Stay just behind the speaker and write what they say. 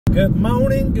Good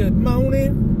morning, good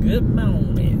morning, good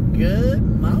morning. Good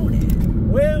morning.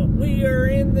 Well, we are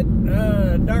in the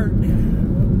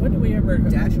what do we ever?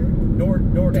 Dasher?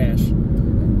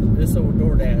 DoorDash. This old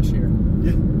DoorDash here.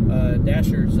 Yeah.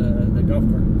 Dasher's the golf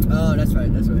cart. Oh, that's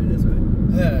right, that's right, that's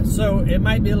right. So it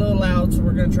might be a little loud, so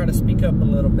we're going to try to speak up a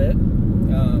little bit.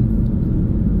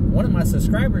 One of my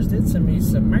subscribers did send me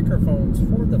some microphones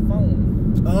for the phone.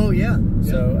 Oh, yeah.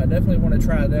 So I definitely want to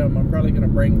try them. I'm probably going to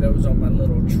bring those on my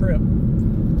little trip.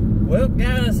 Well,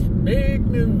 guys, big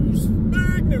news.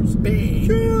 Big news. Big.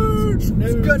 Huge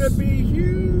news. It's going to be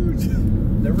huge.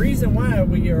 The reason why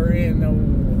we are in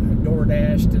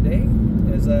DoorDash today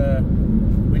is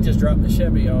we just dropped the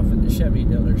Chevy off at the Chevy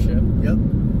dealership. Yep.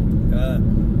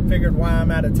 Figured why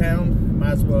I'm out of town,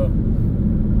 might as well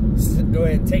go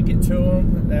ahead and take it to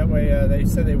them. That way, they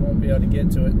said they won't be able to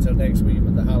get to it until next week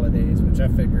with the holidays, which I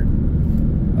figured.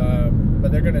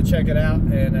 But they're going to check it out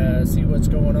and see what's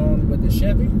going on with the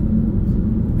Chevy.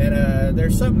 And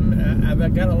there's something,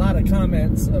 I've got a lot of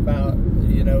comments about,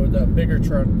 you know, the bigger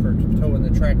truck for towing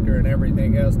the tractor and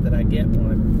everything else, that I get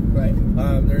one. Right.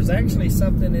 There's actually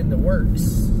something in the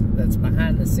works that's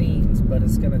behind the scenes, but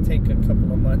it's going to take a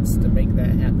couple of months to make that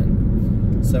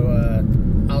happen. So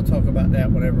I'll talk about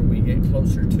that whenever we get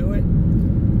closer to it.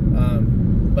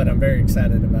 But I'm very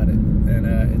excited about it, and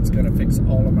it's going to fix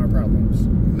all of my problems.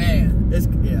 Man, that's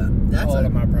all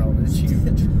of my problems. It's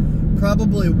huge.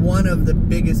 Probably one of the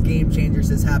biggest game changers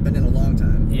that's happened in a long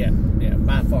time. Yeah,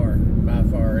 by far,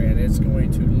 and it's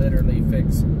going to literally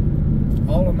fix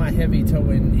all of my heavy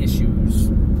towing issues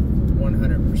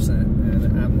 100%,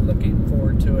 and I'm looking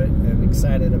forward to it and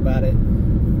excited about it.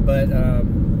 But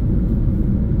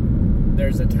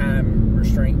there's a time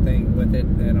restraint thing with it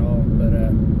and all, but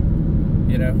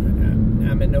you know,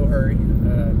 I'm in no hurry.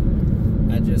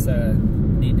 I just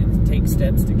need to take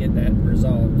steps to get that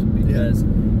resolved, because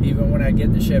even when I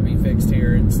get the Chevy fixed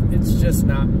here, it's just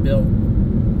not built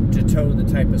to tow the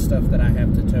type of stuff that I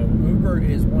have to tow. Uber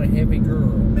is one heavy girl,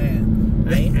 man.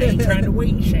 I ain't trying to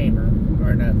weight shame her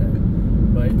or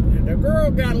nothing, but the girl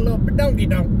got a little donk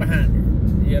behind her.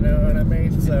 You know what I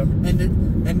mean? So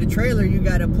and the trailer you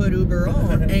got to put Uber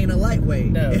on ain't a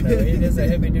lightweight. No, it is a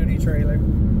heavy duty trailer.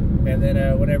 And then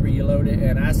whenever you load it,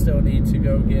 and I still need to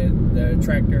go get the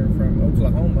tractor from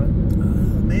Oklahoma.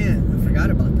 Oh man, I forgot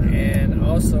about that. And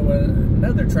also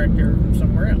another tractor from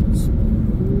somewhere else.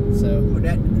 So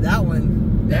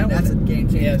that's a game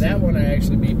changer. Yeah, that one will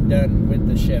actually be done with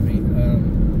the Chevy.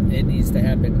 It needs to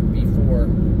happen before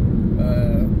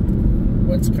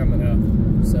what's coming up.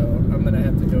 So I'm gonna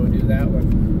have to go do that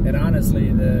one. And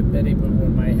honestly, the Betty Boo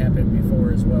one might happen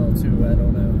before as well too. I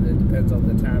don't know. It depends on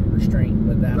the time restraint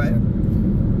with that one.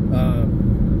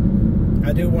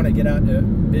 I do want to get out to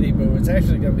Betty Boo. It's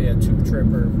actually going to be a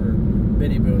 2-tripper for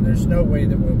Betty Boo. There's no way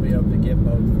that we'll be able to get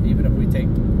both, even if we take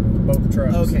both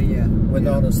trucks. Okay, yeah. With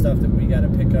all the stuff that we got to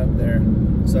pick up there.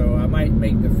 So I might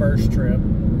make the first trip,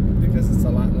 because it's a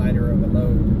lot lighter of a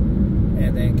load,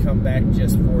 and then come back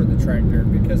just for the tractor,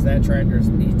 because that tractor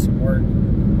needs some work.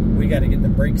 We got to get the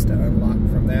brakes to unlock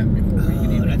from that before we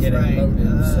can even get it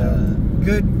loaded. So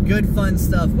good fun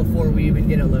stuff before we even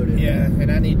get it loaded. Yeah,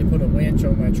 and I need to put a winch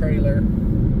on my trailer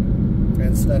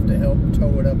and stuff to help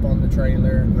tow it up on the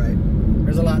trailer. Right.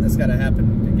 There's a lot that's got to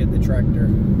happen to get the tractor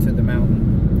to the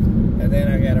mountain, and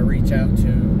then I got to reach out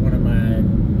to one of my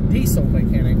diesel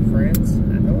mechanic friends.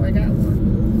 I know I got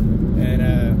one,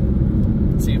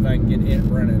 and see if I can get it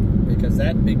running, because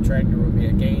that big tractor will be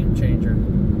a game changer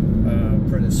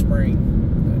for the spring,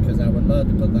 because I would love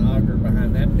to put the auger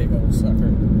behind that big old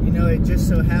sucker. You know, it just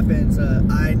so happens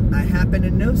I happen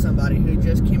to know somebody who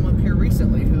just came up here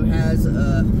recently who has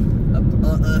a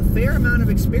fair amount of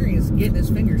experience getting his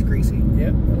fingers greasy.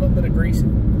 Yep, a little bit of greasy.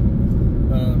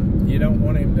 You don't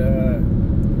want him to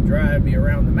drive you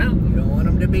around the mountain. You don't want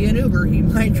him to be an Uber. He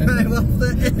might drive off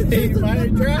the he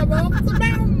might drive off the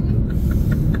mountain.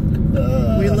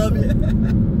 We love it.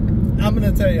 I'm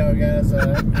going to tell y'all guys,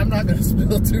 I'm not going to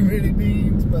spill too many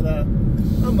beans, but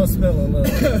I'm going to spill a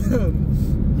little.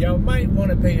 Y'all might want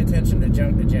to pay attention to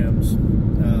Junk to Gems.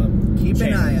 Keep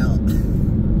an eye out.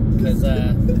 Because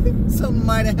something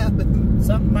might have happened.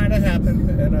 Something might have happened,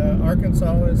 and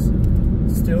Arkansas is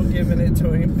still giving it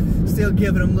to him. Still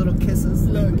giving him little kisses.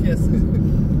 Little kisses.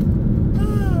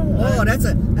 Oh, that's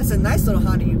a nice little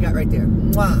Honda you got right there.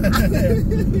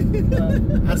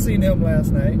 I seen him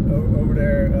last night over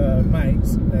there,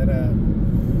 Mike's,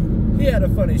 and he had a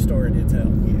funny story to tell.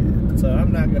 Yeah. So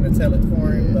I'm not going to tell it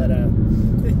for him, but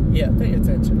yeah, pay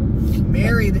attention.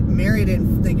 Mary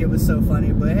didn't think it was so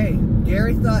funny, but hey,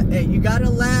 Gary thought, hey, you got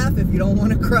to laugh if you don't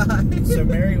want to cry. So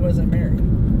Mary wasn't married.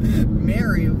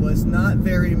 Mary was not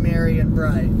very merry and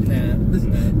bright. Nah.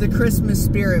 The Christmas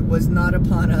spirit was not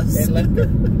upon us. It left her.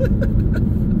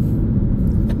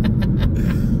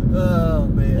 Oh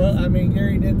man. Well, I mean,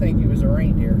 Gary did think he was a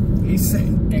reindeer. He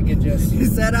said He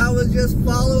said I was just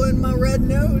following my red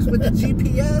nose with the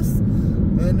GPS,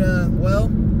 and well,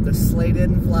 the sleigh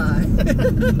didn't fly.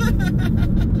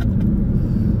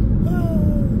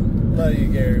 Love you,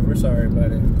 Gary. We're sorry,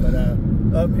 buddy. But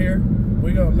up here,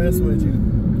 we gonna mess with you.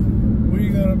 We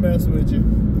gonna mess with you.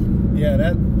 Yeah,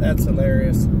 that's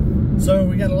hilarious. So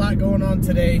we got a lot going on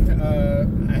today.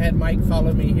 I had Mike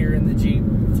follow me here in the Jeep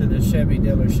to the Chevy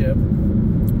dealership.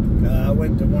 I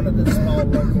went to one of the small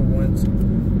local ones.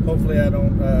 Hopefully I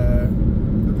don't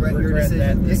regret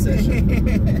that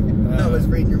decision. I was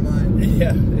reading your mind.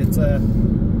 Yeah, it's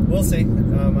we'll see.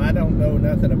 I don't know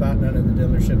nothing about none of the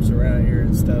dealerships around here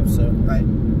and stuff, so right.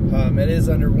 It is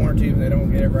under warranty. If they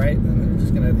don't get it right, then they're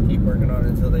just gonna have to keep working on it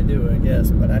until they do, I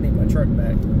guess. But I need my truck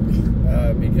back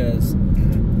because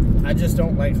I just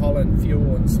don't like hauling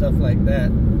fuel and stuff like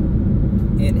that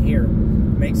in here. It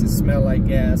makes it smell like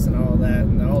gas and all that,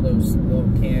 and all those little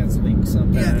cans leak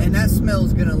sometimes. Yeah, and that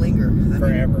smell's gonna linger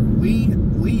forever. I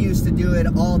mean, we used to do it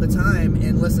all the time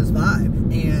in Lissa's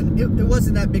Vibe, and it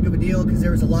wasn't that big of a deal because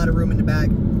there was a lot of room in the back,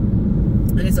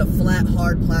 and it's a flat,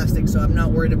 hard plastic, so I'm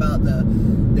not worried about the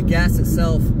gas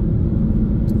itself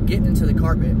getting into the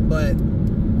carpet, but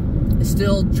it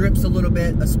still drips a little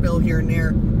bit, a spill here and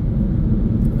there.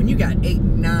 When you got 8,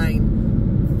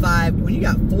 9, 5, when you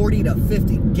got 40 to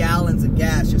 50 gallons of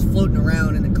gas just floating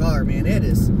around in the car, man,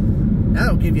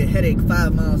 that'll give you a headache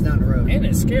 5 miles down the road. And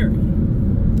it's scary.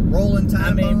 Rolling time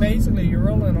I mean, bomb. basically, you're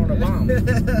rolling on a bomb,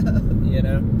 you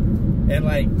know? And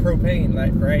like propane,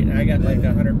 like, right? I got like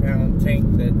a 100-pound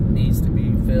tank that needs to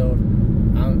be filled.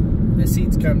 The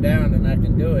seats come down and I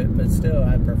can do it, but still,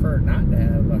 I prefer not to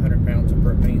have 100 pounds of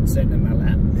propane sitting in my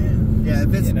lap. Yeah,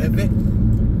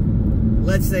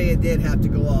 let's say it did have to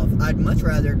go off, I'd much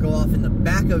rather go off in the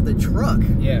back of the truck.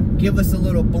 Yeah. Give us a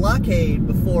little blockade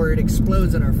before it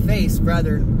explodes in our face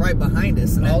rather than right behind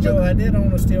us. And although I did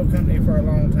own a steel company for a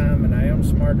long time, and I am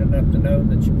smart enough to know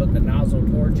that you put the nozzle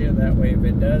towards you. That way, if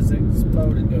it does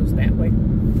explode, it goes that way.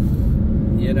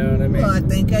 You know what I mean? Well, I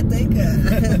think.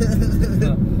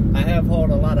 I have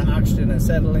hauled a lot of oxygen and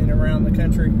acetylene around the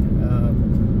country.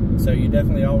 So you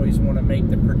definitely always want to make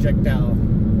the projectile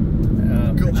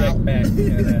project back,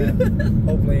 and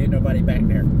hopefully ain't nobody back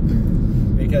there,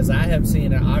 because I have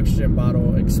seen an oxygen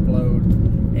bottle explode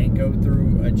and go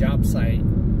through a job site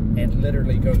and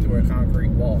literally go through a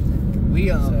concrete wall. We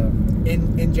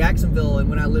in Jacksonville, and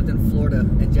when I lived in Florida,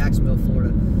 in Jacksonville,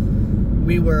 Florida,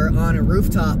 we were on a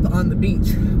rooftop on the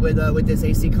beach with this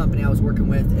AC company I was working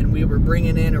with, and we were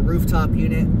bringing in a rooftop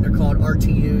unit. They're called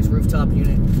RTUs, rooftop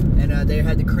unit, and they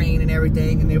had the crane and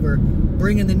everything, and they were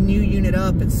bringing the new unit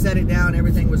up and set it down.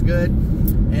 Everything was good,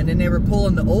 and then they were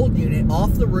pulling the old unit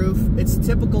off the roof. It's a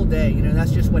typical day, you know.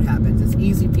 That's just what happens. It's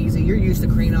easy peasy. You're used to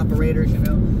crane operators, you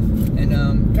know. And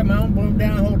come on, boom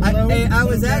down, hold the load. I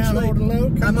was actually,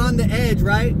 I'm on the edge,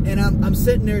 right, and I'm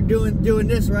sitting there doing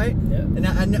this, right. Yeah. And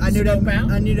I knew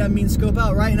that means scope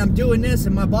out, right? And I'm doing this,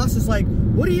 and my boss is like,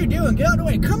 "What are you doing? Get out of the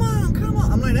way! Come on, come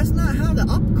on!" I'm like, "That's not how the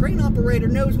crane operator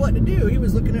knows what to do." He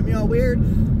was looking at me all weird.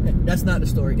 That's not the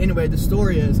story. Anyway, the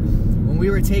story is when we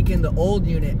were taking the old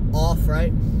unit off,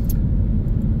 right?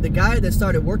 The guy that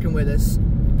started working with us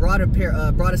brought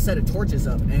a set of torches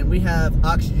up, and we have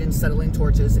oxygen settling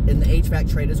torches in the HVAC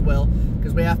trade as well,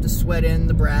 because we have to sweat in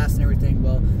the brass and everything.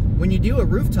 Well, when you do a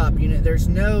rooftop unit, there's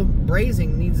no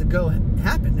brazing needs to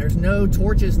happen. There's no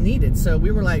torches needed. So we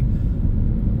were like,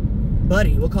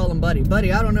 "Buddy," we'll call him Buddy.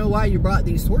 "Buddy, I don't know why you brought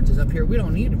these torches up here. We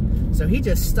don't need them." So he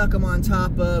just stuck them on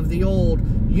top of the old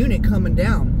unit coming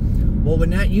down. Well, when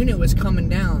that unit was coming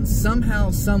down, somehow,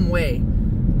 some way,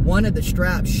 one of the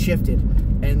straps shifted,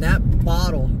 and that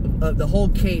bottle of the whole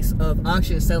case of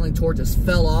oxygen acetylene torches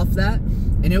fell off that,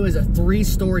 and it was a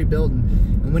 3-story building.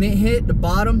 And when it hit the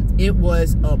bottom, it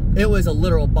was a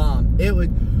literal bomb. It was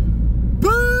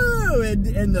boom,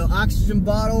 and the oxygen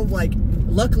bottle, like,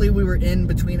 luckily we were in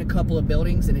between a couple of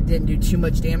buildings and it didn't do too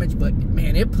much damage, but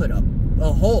man, it put a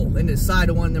hole in the side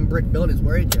of one of them brick buildings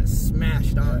where it just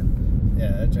smashed on.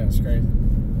 Yeah, that's just crazy.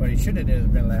 What he should have did is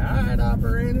been like, "All right,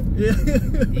 operator,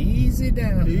 easy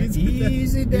down,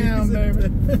 easy down, baby."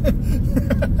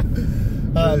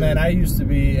 Oh man, I used to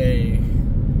be a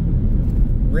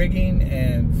rigging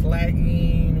and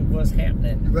flagging what's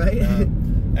happening. Right.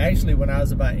 Actually, when I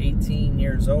was about 18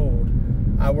 years old,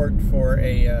 I worked for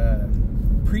a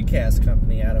precast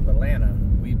company out of Atlanta.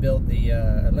 We built the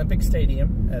Olympic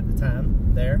Stadium at the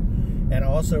time there, and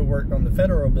also worked on the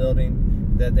federal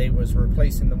building that they was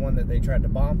replacing the one that they tried to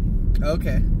bomb.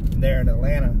 Okay. There in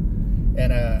Atlanta.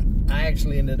 And I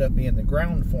actually ended up being the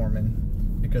ground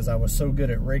foreman because I was so good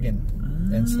at rigging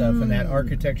and stuff. And that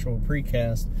architectural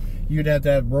precast, you'd have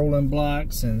to have rolling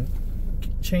blocks and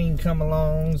chain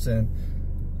come-alongs and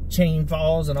chain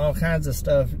falls and all kinds of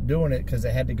stuff doing it because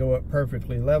it had to go up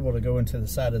perfectly level to go into the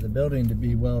side of the building to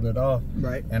be welded off.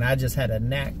 Right. And I just had a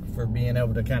knack for being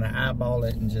able to kind of eyeball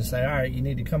it and just say, all right, you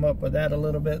need to come up with that a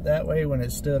little bit that way. When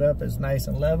it stood up, it's nice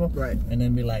and level. Right. And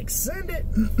then be like, send it.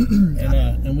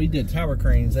 And we did tower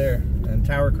cranes there. And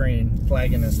tower crane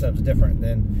flagging and stuff is different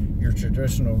than your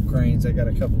traditional cranes. They got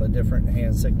a couple of different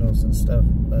hand signals and stuff.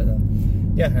 But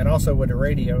yeah, and also with the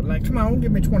radio, like, come on,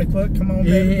 give me 20 foot. Come on,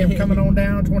 baby, give me coming on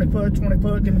down, 20 foot,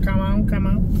 give me come on.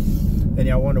 And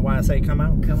y'all wonder why I say come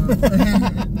on.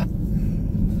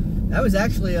 That was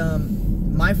actually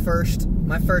my first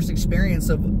experience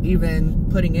of even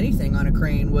putting anything on a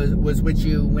crane was with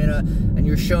you when and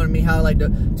you're showing me how like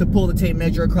to pull the tape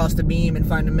measure across the beam and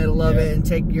find the middle of it and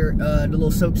take your the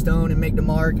little soapstone and make the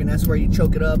mark, and that's where you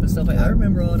choke it up and stuff like that. I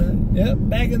remember all that. Yeah,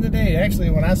 back in the day, actually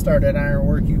when I started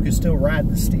ironwork, you could still ride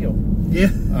the steel.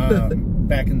 Yeah.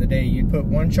 Back in the day, you'd put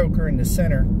one choker in the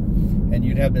center and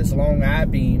you'd have this long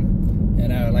I-beam,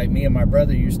 and like me and my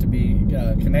brother used to be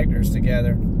connectors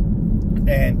together,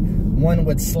 and one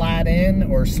would slide in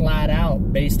or slide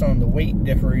out based on the weight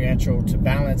differential to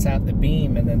balance out the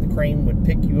beam, and then the crane would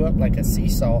pick you up like a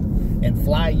seesaw and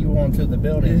fly you onto the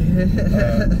building.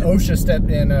 OSHA stepped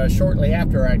in shortly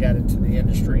after I got into the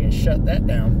industry and shut that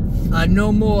down.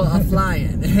 No more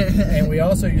flying. And we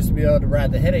also used to be able to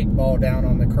ride the headache ball down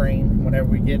on the crane. Whenever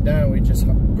we get done, we just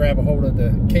grab a hold of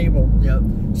the cable,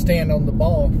 stand on the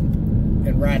ball,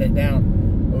 and ride it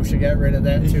down. OSHA got rid of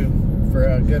that too. For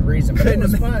a good reason, but it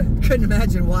was fun. Couldn't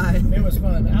imagine why. It was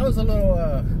fun. I was a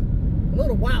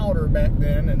little wilder back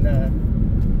then, and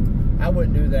I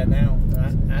wouldn't do that now.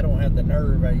 I don't have the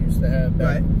nerve I used to have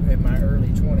back in my early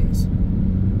 20s.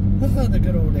 The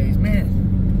good old days,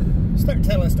 man. Start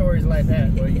telling stories like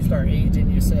that, boy, you start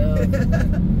aging yourself.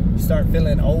 You start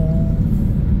feeling old.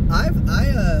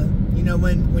 You know,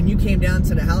 when you came down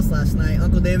to the house last night,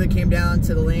 Uncle David came down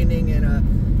to the landing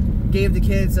and gave the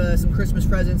kids some Christmas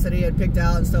presents that he had picked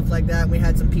out and stuff like that. And we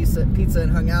had some pizza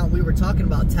and hung out. And we were talking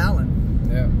about Talon.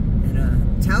 Yeah.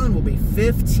 And Talon will be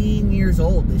 15 years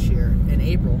old this year in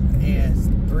April.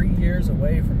 And 3 years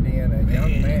away from being a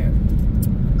young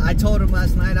man. I told him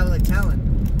last night, I was like, Talon,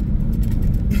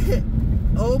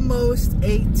 almost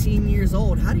 18 years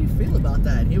old. How do you feel about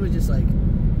that? And he was just like,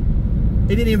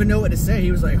 he didn't even know what to say.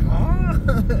 He was like, huh?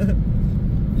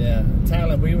 Yeah,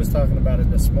 Talon, we was talking about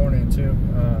it this morning too.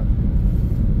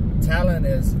 Talon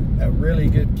is a really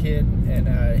good kid, and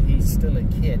he's still a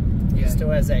kid. He still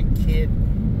has that kid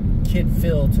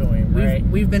feel to him, right?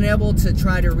 We've been able to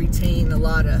try to retain a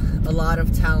lot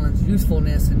of Talon's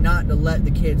youthfulness and not to let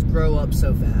the kids grow up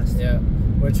so fast. Yeah,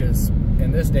 which is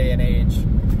in this day and age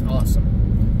awesome.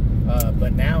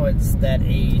 But now it's that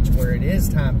age where it is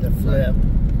time to flip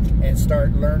and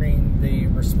start learning the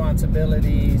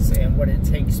responsibilities and what it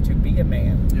takes to be a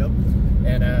man. Yep.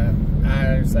 And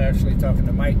I was actually talking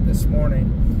to Mike this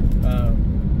morning.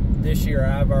 This year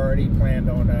I've already planned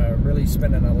on really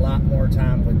spending a lot more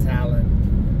time with Talon.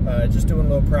 Just doing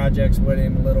little projects with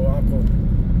him, a little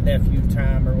uncle-nephew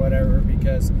time or whatever,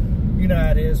 because you know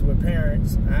how it is with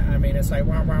parents. I mean, it's like,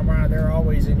 wah, wah, wah, they're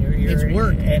always in your ear. It's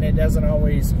work. And it doesn't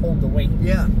always hold the weight.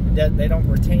 Yeah. They don't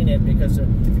retain it because of,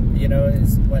 you know,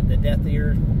 it's what, the death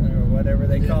ear or whatever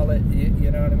they call it.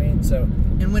 You know what I mean? So.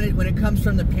 And when it comes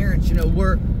from the parents, you know,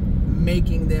 we're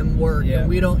making them work. And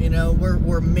we don't, you know,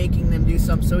 we're making them do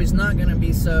something. So he's not going to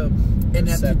be so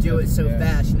inept to do it so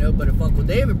fast, you know. But if Uncle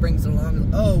David brings it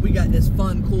along, oh, we got this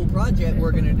fun, cool project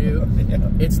we're going to do.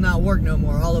 It's not work no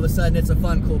more. All of a sudden, it's a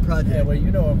fun, cool project. Yeah, well,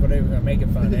 you know Uncle David's going to make it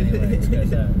fun anyways,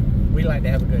 because we like to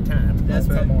have a good time. That's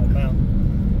right. Come on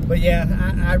out. But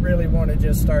yeah, I really want to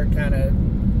just start kind of,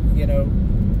 you know,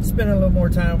 spending a little more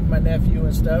time with my nephew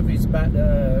and stuff. He's about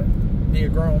to be a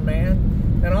grown man.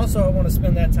 And also I want to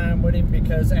spend that time with him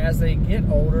because as they get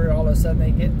older, all of a sudden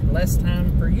they get less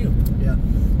time for you. Yeah.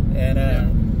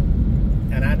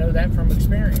 And I know that from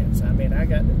experience. I mean, I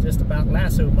got to just about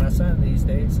lasso my son these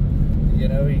days. You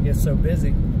know, he gets so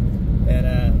busy.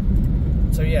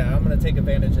 And so yeah, I'm going to take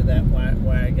advantage of that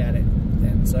while I got it.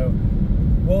 And so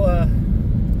we'll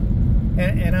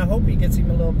and I hope he gets him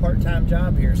a little part-time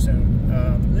job here soon.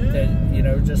 To, you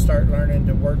know, just start learning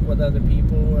to work with other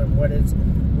people and what it's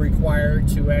required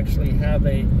to actually have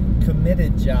a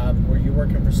committed job where you're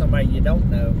working for somebody you don't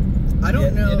know. I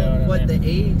don't know what the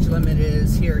age limit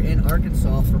is here in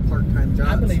Arkansas for part-time jobs.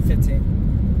 I believe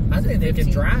 15. I think they can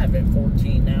drive at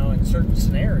 14 now in certain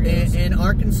scenarios. In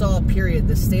Arkansas, period,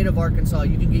 the state of Arkansas,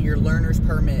 you can get your learner's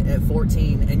permit at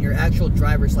 14 and your actual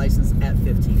driver's license at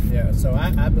 15. Yeah, so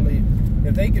I believe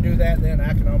if they could do that, then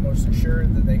I can almost assure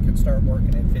that they could start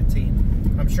working at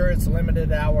 15. I'm sure it's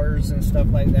limited hours and stuff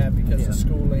like that because of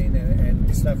schooling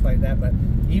and stuff like that, but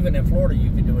even in Florida, you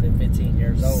can do it at 15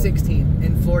 years old. 16.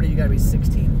 In Florida, you got to be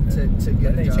 16 to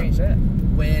get a job. They changed that?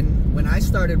 When I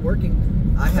started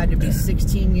working, I had to be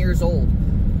 16 years old,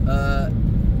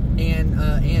 and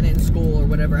in school or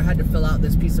whatever. I had to fill out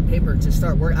this piece of paper to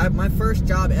start work. My first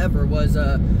job ever was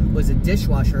a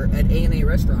dishwasher at A&A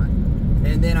restaurant,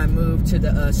 and then I moved to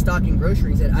the stocking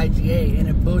groceries at IGA. And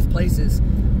in both places,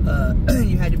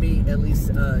 you had to be at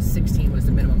least 16 was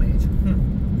the minimum age.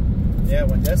 Yeah,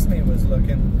 when Destiny was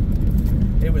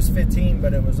looking, it was 15,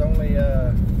 but it was only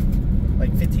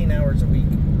like 15 hours a week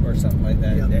or something like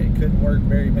that. Yep. It couldn't work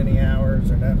very many hours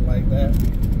or nothing like that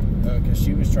because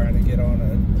she was trying to get on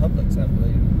a Publix, I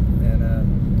believe.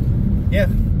 And yeah,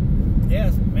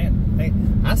 man, hey,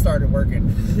 I started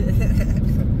working.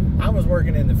 I was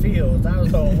working in the fields. I was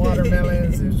throwing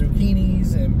watermelons and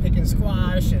zucchinis and picking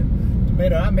squash and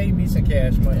tomato. I made me some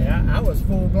cash money. I was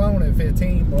full blown at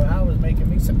 15, boy. I was making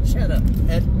me some cheddar.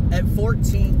 At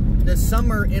 14, the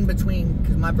summer in between,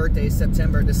 because my birthday is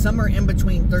September, the summer in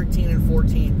between 13 and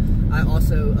 14, I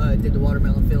also did the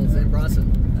watermelon fields in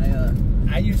Bronson.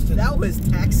 I used to. That was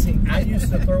taxing. I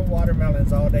used to throw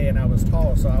watermelons all day, and I was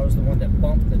tall, so I was the one that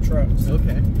bumped the trucks.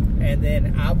 Okay. And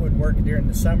then I would work during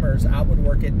the summers. I would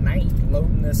work at night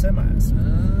loading the semis.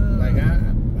 Like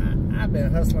I've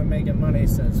been hustling, making money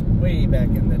since way back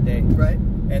in the day. Right.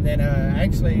 And then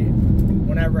actually,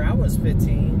 whenever I was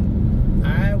 15,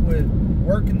 I would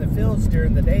work in the fields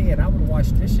during the day, and I would wash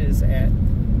dishes at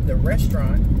the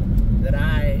restaurant that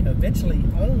I eventually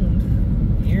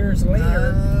owned years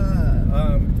later.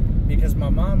 Because my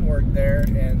mom worked there,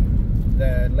 and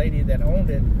the lady that owned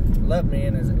it loved me,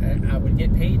 and I would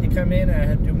get paid to come in, and I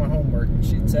had to do my homework.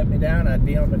 She'd set me down, I'd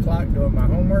be on the clock doing my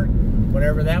homework.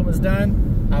 Whenever that was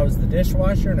done, I was the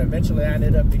dishwasher, and eventually I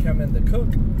ended up becoming the cook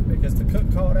because the cook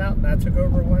called out, and I took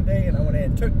over one day, and I went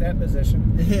ahead and took that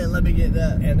position. Yeah, let me get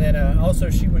that. And then also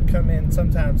she would come in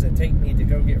sometimes and take me to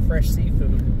go get fresh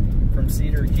seafood from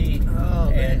Cedar Key.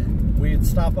 Oh, man. We'd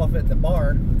stop off at the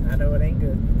bar. I know it ain't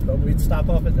good, but we'd stop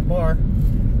off at the bar,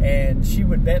 and she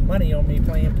would bet money on me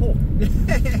playing pool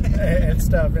and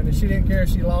stuff. And she didn't care if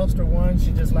she lost or won.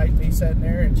 She just liked me sitting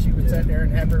there, and she would sit there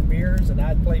and have her beers, and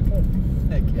I'd play pool.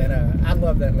 And I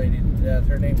love that lady.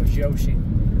 Her name was Yoshi,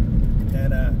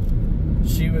 and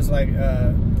she was like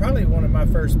probably one of my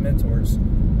first mentors.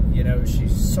 You know,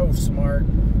 she's so smart,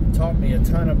 taught me a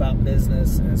ton about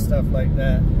business and stuff like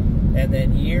that. And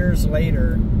then years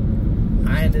later,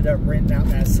 I ended up renting out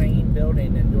that same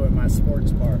building and doing my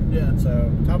sports bar. Yeah.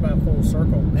 So talk about full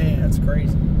circle, man. That's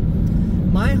crazy.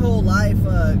 My whole life,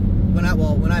 when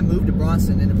I moved to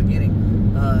Bronson in the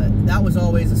beginning, that was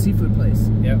always a seafood place.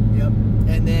 Yep.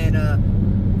 And then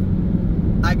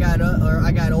I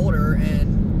got older,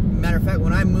 and matter of fact,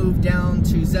 when I moved down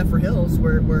to Zephyr Hills,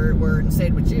 where I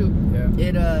stayed with you,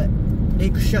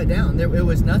 it shut down. It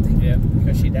was nothing. Yeah,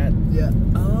 because she died. Yeah.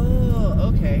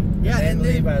 Oh, okay. Yeah, and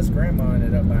then Levi's grandma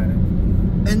ended up buying it.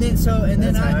 And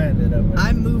then I ended up with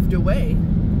I moved away,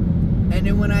 and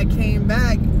then when I came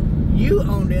back, you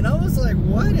owned it. I was like,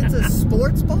 what? It's a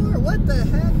sports bar? What the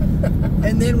heck?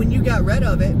 And then when you got rid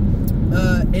of it,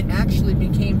 it actually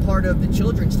became part of the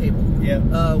children's table.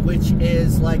 Yeah. Which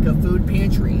is like a food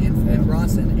pantry in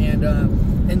Bronson.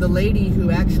 And the lady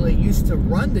who actually used to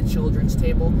run the children's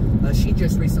table, she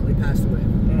just recently passed away.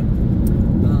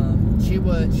 She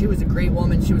was a great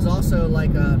woman. She was also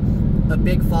like a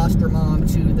big foster mom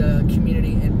to the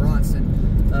community in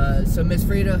Bronson. So Miss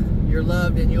Frida, you're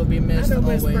loved and you'll be missed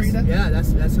always. Miss Frida. Yeah,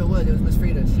 that's who it was. It was Miss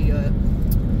Frida.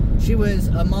 She was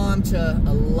a mom to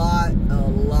a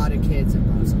lot of kids in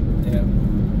Bronson.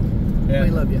 Yeah. We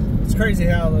love you. It's crazy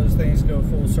how those things go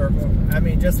full circle. I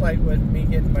mean, just like with me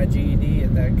getting my GED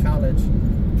at that college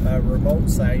remote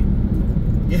site.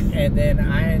 Yeah. And then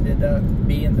I ended up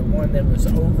being the one that was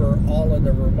over all of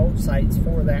the remote sites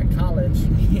for that college.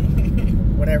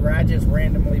 Whenever I just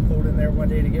randomly pulled in there one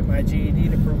day to get my GED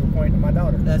to prove a point to my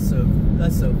daughter. That's so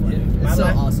funny. Yeah. It's so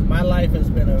awesome. My life has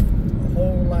been a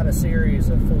whole lot of series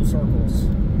of full circles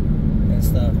and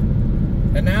stuff.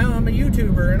 And now I'm a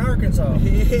YouTuber in Arkansas.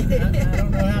 I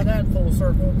don't know how that full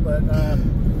circled, but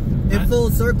it full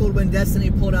circled when Destiny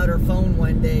pulled out her phone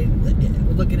one day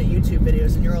looking at YouTube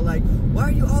videos, and you're all like, why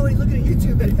are you always looking at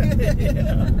YouTube videos?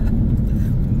 Yeah.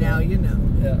 Now you know.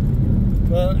 Yeah.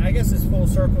 Well, I guess it's full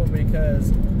circle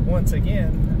because once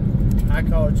again, I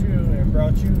called you and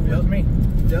brought you with me.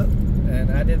 Yep.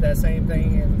 And I did that same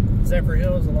thing in Zephyr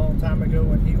Hills a long time ago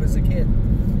when he was a kid.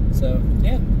 So,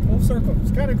 yeah, full circle.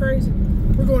 It's kind of crazy.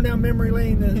 We're going down memory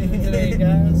lane today,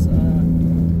 guys.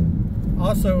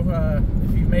 Also,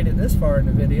 if you made it this far in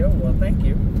the video, well, thank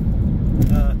you.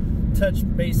 Touch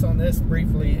base on this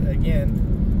briefly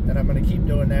again, and I'm going to keep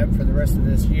doing that for the rest of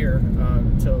this year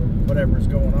until whatever's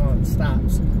going on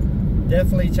stops.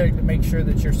 Definitely check to make sure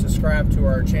that you're subscribed to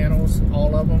our channels,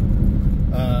 all of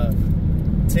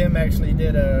them. Tim actually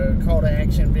did a call to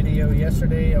action video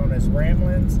yesterday on his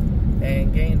ramblings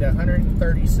and gained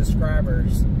 130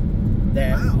 subscribers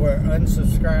that were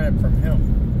unsubscribed from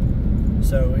him.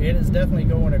 So it is definitely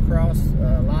going across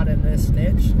a lot in this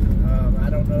niche. I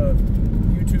don't know if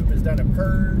YouTube has done a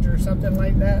purge or something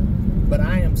like that, but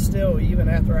I am still, even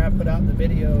after I put out the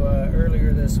video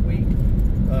earlier this week,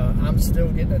 I'm still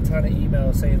getting a ton of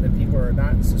emails saying that people are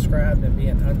not subscribed and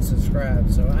being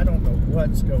unsubscribed. So I don't know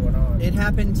what's going on. It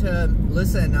happened to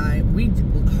Lissa and I.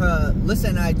 Lissa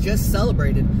and I just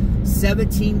celebrated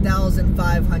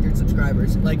 17,500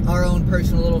 subscribers. Like our own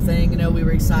personal little thing. You know, we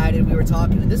were excited. We were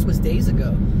talking, and this was days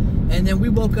ago. And then we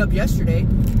woke up yesterday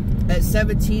at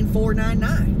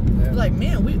 17,499. Yeah. Like,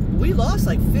 man, we lost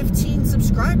like 15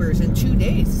 subscribers in 2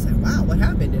 days. Like, wow, what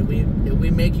happened? Did we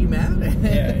make you mad?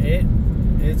 Yeah,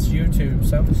 it's YouTube.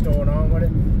 Something's going on with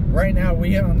it. Right now,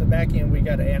 we on the back end, we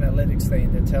got an analytics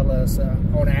thing to tell us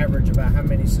on average about how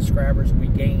many subscribers we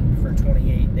gained for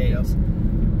 28 days. Yep.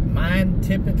 Mine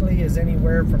typically is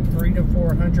anywhere from 300 to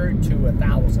 400 to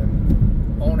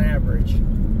 1,000 on average.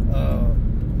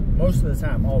 Most of the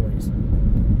time, always.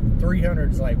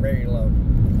 300 is like very low.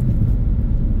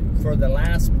 For the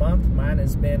last month, mine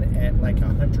has been at like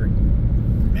 100.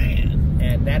 Man.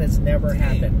 And that has never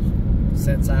happened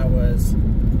since I was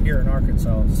here in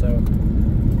Arkansas. So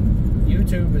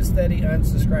YouTube is steady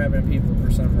unsubscribing people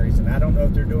for some reason. I don't know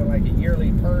if they're doing like a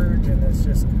yearly purge, and it's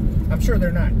just, I'm sure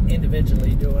they're not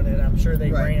individually doing it. I'm sure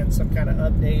they ran some kind of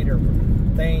update or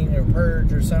thing or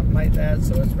purge or something like that.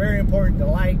 So it's very important to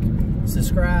like,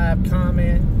 subscribe,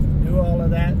 comment, do all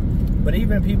of that. But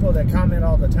even people that comment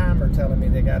all the time are telling me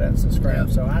they got unsubscribed.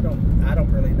 Yep. So I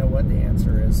don't really know what the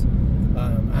answer is.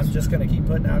 I'm just going to keep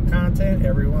putting out content.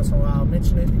 Every once in a while I'll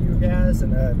mention it to you guys.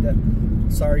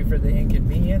 And sorry for the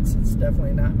inconvenience. It's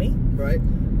definitely not me. Right.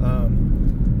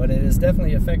 But it is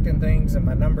definitely affecting things and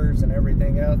my numbers and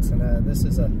everything else. And this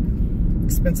is a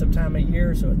expensive time of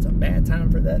year, so it's a bad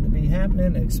time for that to be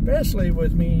happening, especially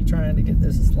with me trying to get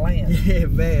this land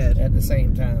at the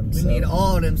same time. We need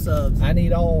all them subs. I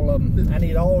need all of them. I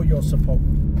need all your support.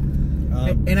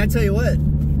 And I tell you what,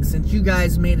 since you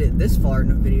guys made it this far in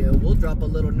the video, we'll drop a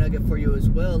little nugget for you as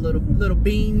well. A little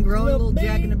bean growing, a little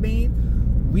jack in the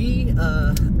bean. We,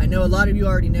 I know a lot of you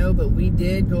already know, but we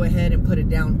did go ahead and put a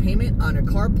down payment on a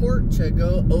carport to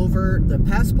go over the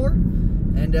passport.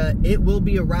 And it will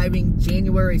be arriving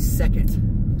January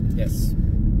 2nd. Yes.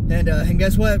 And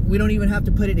guess what? We don't even have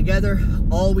to put it together.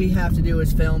 All we have to do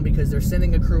is film, because they're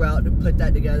sending a crew out to put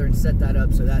that together and set that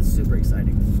up. So that's super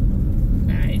exciting.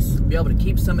 Nice. Be able to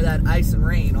keep some of that ice and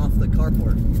rain off the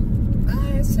carport.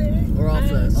 Or off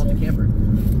the camper.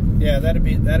 Yeah, that'd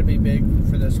be big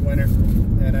for this winter.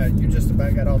 And you just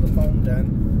about got all the foam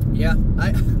done. Yeah,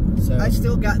 I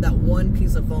still got that one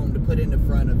piece of foam to put in the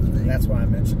front of the thing. That's why I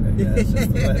mentioned it. Yeah, it's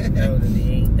just to let it know that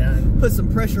he ain't done. Put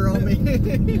some pressure on me.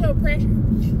 No pressure.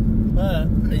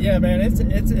 Yeah, man, it's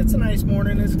a nice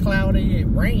morning. It's cloudy. It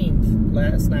rained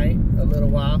last night a little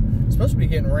while. It's supposed to be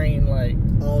getting rain like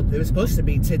it was supposed to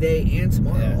be today and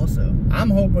tomorrow also.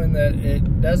 I'm hoping that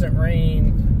it doesn't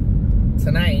rain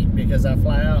tonight, because I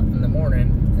fly out in the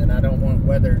morning and I don't want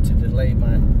weather to delay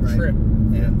my trip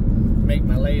and make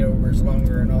my layovers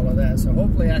longer and all of that. So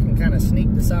hopefully I can kind of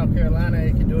sneak to South Carolina.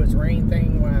 It can do its rain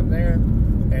thing while I'm there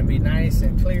and be nice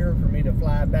and clear for me to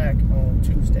fly back on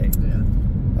Tuesday. Yeah.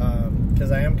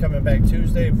 Because I am coming back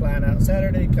Tuesday, flying out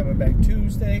Saturday, coming back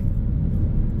Tuesday.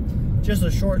 Just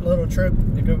a short little trip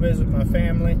to go visit my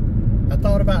family. I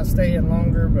thought about staying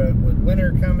longer, but with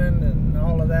winter coming and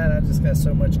all of that, I just got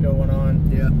so much going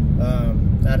on. Yeah.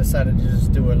 I decided to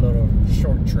just do a little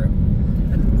short trip.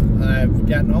 I've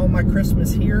gotten all my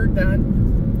Christmas here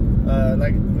done.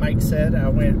 Like Mike said, I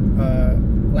went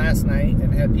last night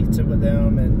and had pizza with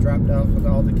them and dropped off with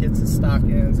all the kids'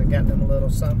 stockings and got them a little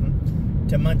something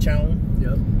to munch on.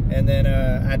 Yep. And then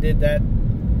I did that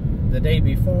the day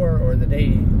before, or the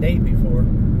day before,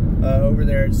 over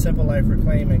there at Simple Life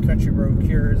Reclaim and Country Road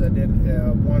Cures. I did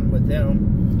one with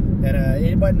them. And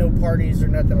it wasn't no parties or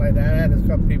nothing like that. I had a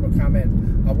couple people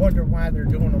comment, I wonder why they're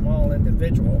doing them all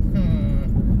individual.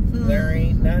 There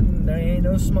ain't nothing, there ain't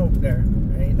no smoke there.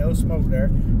 There ain't no smoke there.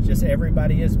 Just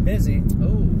everybody is busy.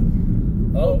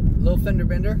 Oh, little fender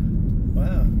bender.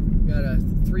 Wow. Got a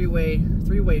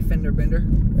three-way fender bender.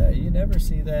 You never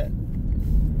see that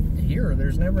here.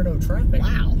 There's never no traffic.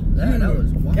 Wow. That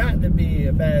was wild. Got to be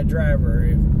a bad driver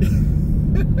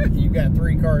if you got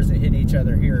 3 cars that hit each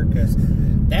other here, because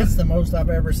that's the most I've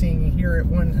ever seen here at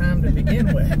one time to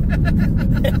begin with.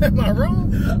 Am I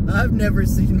wrong? I've never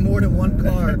seen more than 1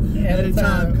 car at a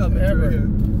time coming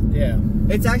through. Yeah.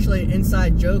 It's actually an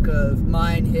inside joke of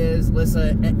mine, his, Lissa,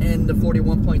 and the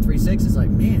 41.36. It's like,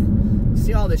 man,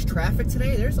 see all this traffic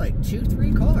today? There's like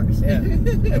 2-3 cars. Yeah.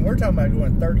 And we're talking about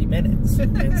going 30 minutes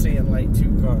and seeing like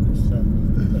 2 cars. So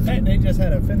the fact they just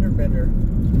had a fender bender,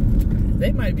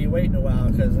 they might be waiting a while,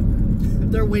 because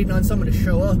they're waiting on someone to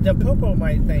show up. The popo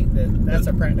might think that that's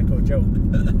a practical joke.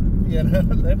 You know,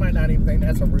 they might not even think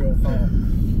that's a real call.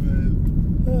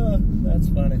 Oh, that's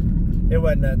funny. It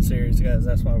wasn't that serious, guys.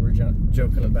 That's why we're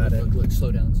joking about it. Look,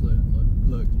 slow down,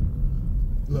 look.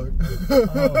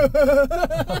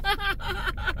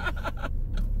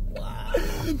 Wow.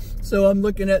 So I'm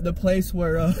looking at the place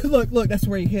where, look, that's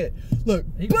where he hit. Look,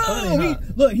 He's boom! funny,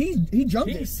 huh? He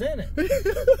jumped it. He sent it.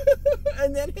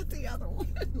 And then hit the other one.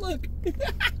 Look.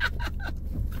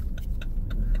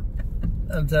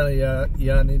 I'm telling you,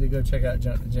 y'all need to go check out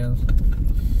Jump the Gems.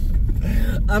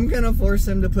 I'm gonna force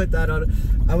him to put that on.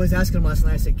 I was asking him last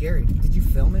night, I said, Gary, did you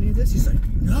film any of this? He's like,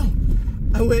 no.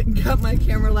 I went and got my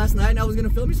camera last night and I was gonna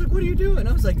film. He's like, what are you doing?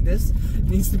 I was like, this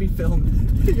needs to be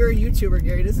filmed. You're a YouTuber,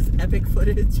 Gary. This is epic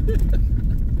footage.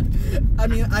 I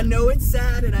mean, I know it's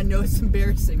sad and I know it's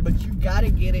embarrassing, but you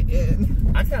gotta get it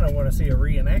in. I kind of want to see a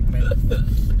reenactment.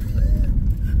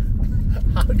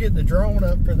 I'll get the drone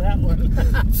up for that one.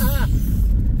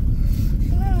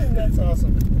 Oh, that's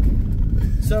awesome.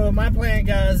 So my plan,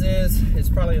 guys, is it's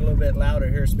probably a little bit louder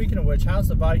here. Speaking of which, how's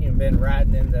the volume been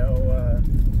riding in the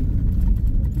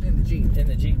Jeep? In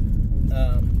the Jeep,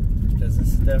 because this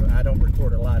is definitely, I don't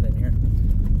record a lot in here.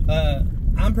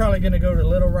 I'm probably gonna go to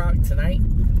Little Rock tonight.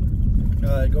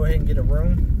 Go ahead and get a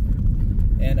room,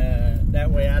 and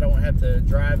that way I don't have to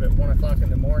drive at 1 o'clock in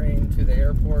the morning to the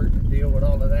airport and deal with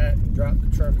all of that and drop the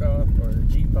truck off or the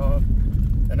Jeep off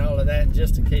and all of that,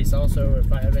 just in case also if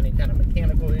I have any kind of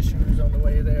mechanical issues on the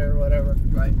way there or whatever.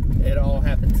 Right. It all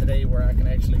happened today where I can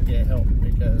actually get help,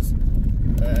 because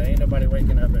ain't nobody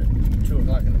waking up at 2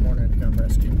 o'clock in the morning to come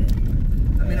rescue me.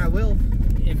 I mean, I will.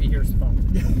 If he hears the phone.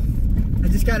 I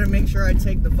just got to make sure I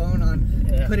take the phone on,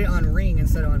 put it on ring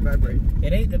instead of on vibrate.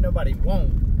 It ain't that nobody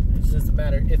won't. It's just a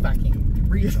matter if I can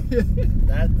reach them.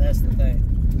 That's the thing.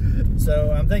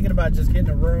 So I'm thinking about just getting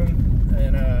a room,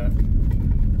 and I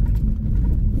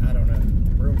don't know,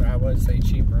 room. I would say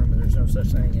cheap room, but there's no such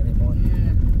thing anymore.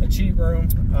 Yeah. A cheap room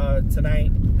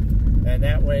tonight, and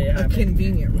that way a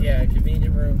convenient room. Yeah, a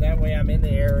convenient room. That way I'm in the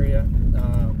area.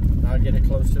 I'll get it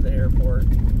close to the airport,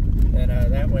 and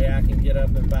that way I can get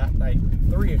up about like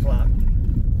 3 o'clock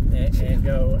and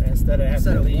go, instead of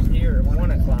having to leave here at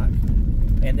 1 o'clock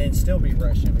and then still be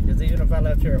rushing, because even if I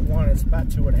left here at 1, it's about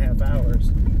 2.5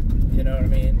 hours. You know what I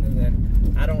mean? And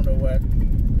then I don't know what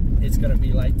it's going to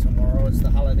be like tomorrow. It's the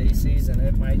holiday season.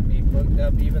 It might be booked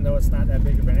up, even though it's not that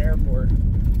big of an airport.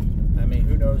 I mean,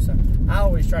 who knows? I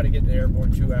always try to get to the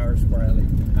airport 2 hours before I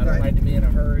leave. I don't like to be in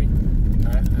a hurry.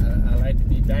 I like to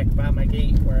be back by my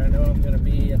gate where I know I'm going to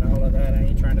be and all of that. I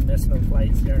ain't trying to miss no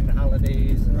flights during the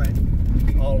holidays and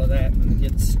all of that, and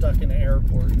get stuck in the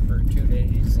airport for 2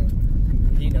 days. And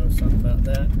he knows something about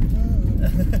that.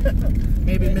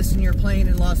 Maybe missing your plane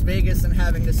in Las Vegas and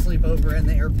having to sleep over in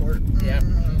the airport. Yeah.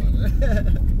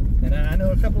 And I know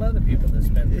a couple other people that's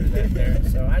been through that there,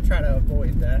 so I try to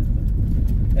avoid that.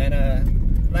 And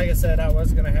like I said, I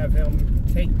was going to have him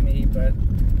take me, but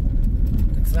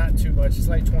it's not too much. It's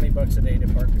like 20 bucks a day to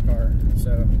park the car.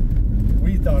 So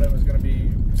we thought it was going to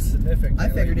be significantly I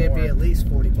figured it'd be at least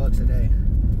 40 bucks a day.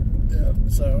 Yeah.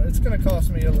 So it's going to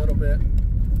cost me a little bit,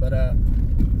 but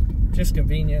just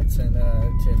convenience, and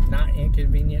to not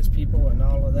inconvenience people and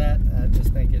all of that. I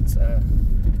just think it's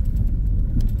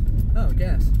oh,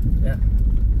 gas. Yeah.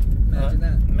 Imagine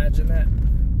that. Imagine that.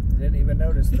 Didn't even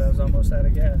notice that I was almost out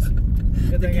of gas.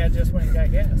 Good thing I just went and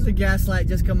got gas. The gas light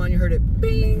just come on, you heard it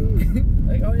bing.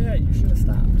 Like, oh yeah, you should have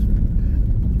stopped.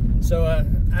 So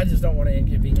I just don't want to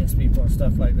inconvenience people and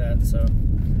stuff like that. So,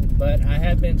 but I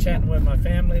have been chatting with my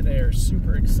family. They are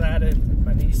super excited.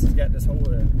 My niece has got this whole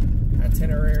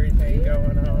itinerary thing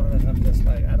going on, and I'm just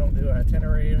like, I don't do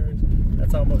itineraries.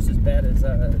 That's almost as bad as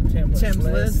Tim's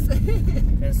list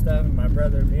and stuff.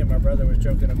 And me and my brother was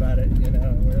joking about it. You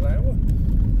know, we were like, well,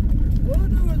 we'll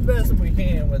do as best we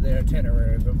can with the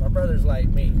itinerary. But my brother's like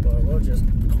me, boy. We'll just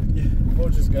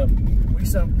go.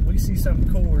 We see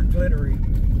something cool or glittery.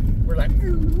 We're like,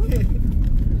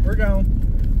 we're gone.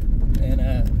 And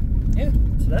yeah,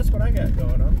 so that's what I got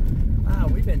going on.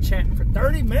 We've been chatting for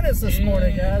 30 minutes this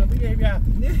morning, guys. We gave y'all.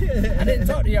 I didn't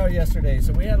talk to y'all yesterday,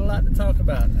 so we had a lot to talk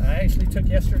about. I actually took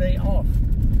yesterday off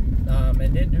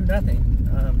and didn't do nothing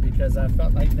because I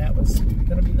felt like that was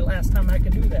going to be the last time I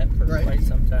could do that for quite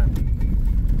some time.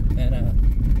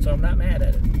 And so I'm not mad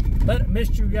at it. But I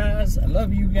missed you guys. I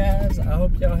love you guys. I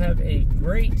hope y'all have a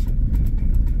great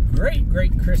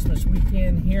Christmas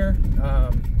weekend here.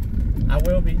 I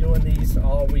will be doing these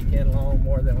all weekend long,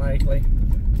 more than likely.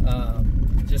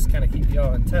 Just kind of keep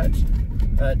y'all in touch.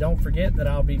 Don't forget that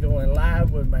I'll be going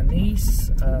live with my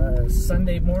niece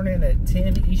Sunday morning at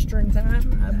 10 Eastern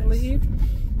time, I believe.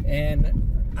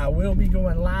 And I will be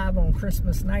going live on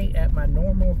Christmas night at my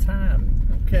normal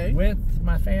time. Okay. With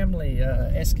my family,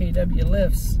 SKW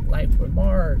Lifts, Life with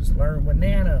Mars, Learn with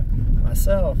Nana,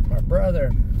 myself, my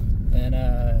brother, and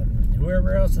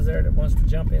whoever else is there that wants to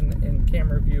jump in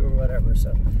camera view or whatever.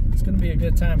 So it's going to be a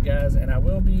good time, guys. And I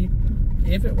will be,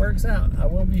 if it works out, I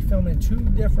will be filming 2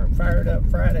 different Fired Up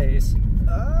Fridays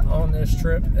on this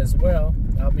trip as well.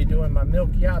 I'll be doing my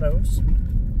milkiatos,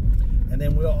 and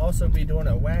then we'll also be doing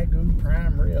a Wagyu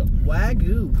prime rib.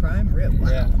 Wagyu prime rib,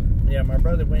 wow. Yeah, my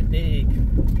brother went big.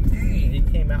 Dang. He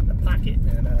came out the pocket,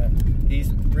 and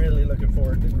he's really looking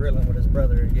forward to grilling with his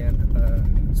brother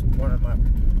again. It's one of my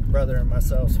brother and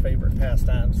myself's favorite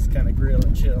pastimes, kind of grill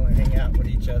and chill and hang out with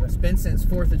each other. It's been since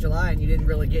 4th of July, and you didn't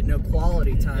really get no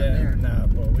quality time there. No,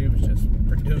 well, we was just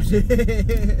producing.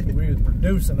 We was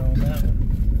producing on that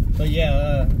one. But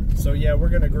yeah, we're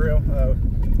gonna grill.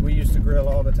 We used to grill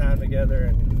all the time together,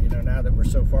 and you know, now that we're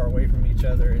so far away from each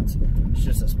other, it's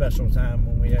just a special time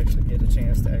when we actually get a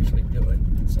chance to actually do it.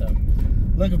 So,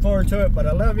 looking forward to it. But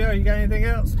I love y'all. You got anything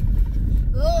else?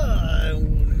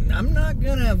 I'm not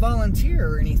gonna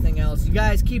volunteer or anything else. You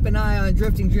guys keep an eye on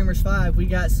Drifting Dreamers 5. We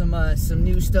got some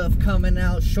new stuff coming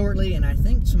out shortly, and I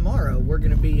think tomorrow we're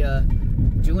gonna be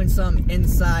doing some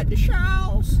inside the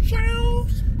shelves.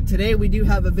 Today we do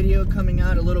have a video coming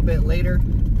out a little bit later,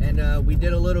 and we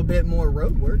did a little bit more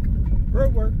road work.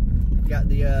 Got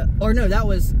the or no, that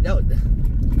was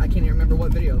I can't even remember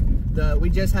what video. We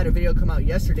just had a video come out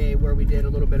yesterday where we did a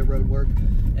little bit of road work.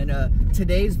 And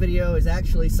today's video is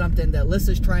actually something that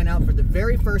Lissa's trying out for the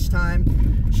very first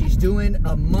time. She's doing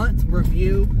a month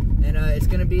review, and it's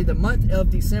going to be the month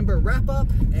of December wrap-up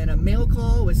and a mail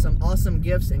call with some awesome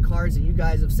gifts and cards that you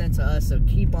guys have sent to us, so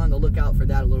keep on the lookout for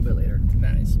that a little bit later.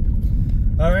 Nice.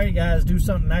 All right, guys, do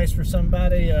something nice for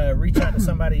somebody. Reach out to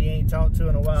somebody you ain't talked to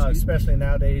in a while, especially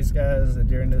nowadays, guys.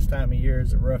 During this time of year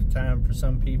is a rough time for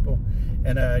some people.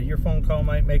 And your phone call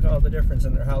might make all the difference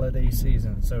in their holiday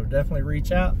season. So definitely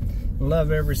reach out.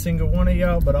 Love every single one of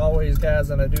y'all. But always,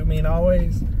 guys, and I do mean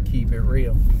always, keep it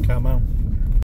real. Come on.